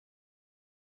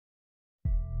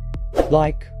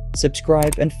Like,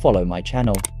 subscribe and follow my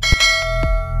channel.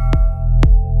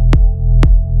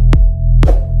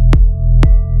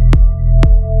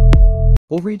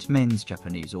 Orient men's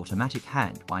Japanese automatic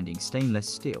hand-winding stainless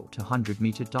steel to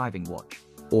 100-meter diving watch.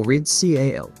 Orient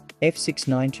CAL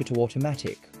F692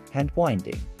 automatic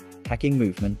hand-winding hacking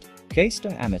movement case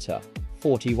diameter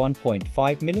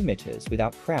 41.5mm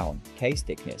without crown case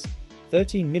thickness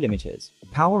 13mm.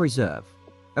 Power reserve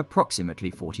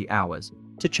approximately 40 hours.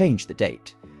 To change the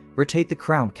date, rotate the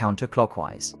crown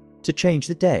counterclockwise. To change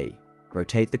the day,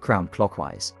 rotate the crown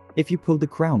clockwise. If you pull the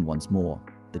crown once more,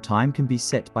 the time can be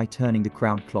set by turning the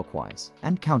crown clockwise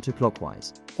and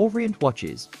counterclockwise. Orient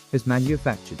Watches has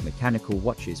manufactured mechanical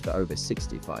watches for over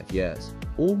 65 years.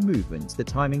 All movements the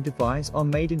timing device are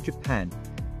made in Japan.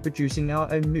 Producing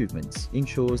our own movements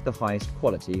ensures the highest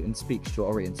quality and speaks to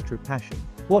Orient's true passion.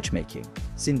 Watchmaking.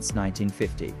 Since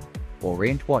 1950,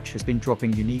 Orient Watch has been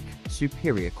dropping unique,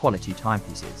 superior quality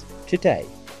timepieces. Today,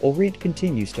 Orient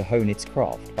continues to hone its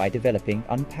craft by developing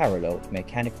unparalleled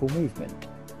mechanical movement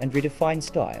and redefine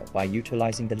style by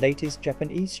utilizing the latest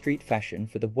Japanese street fashion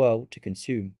for the world to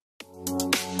consume.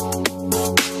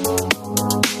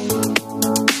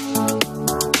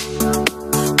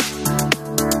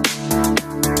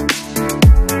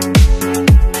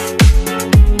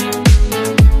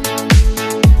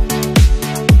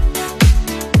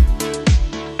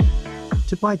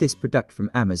 To buy this product from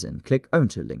Amazon, click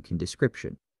onto link in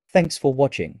description. Thanks for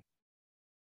watching.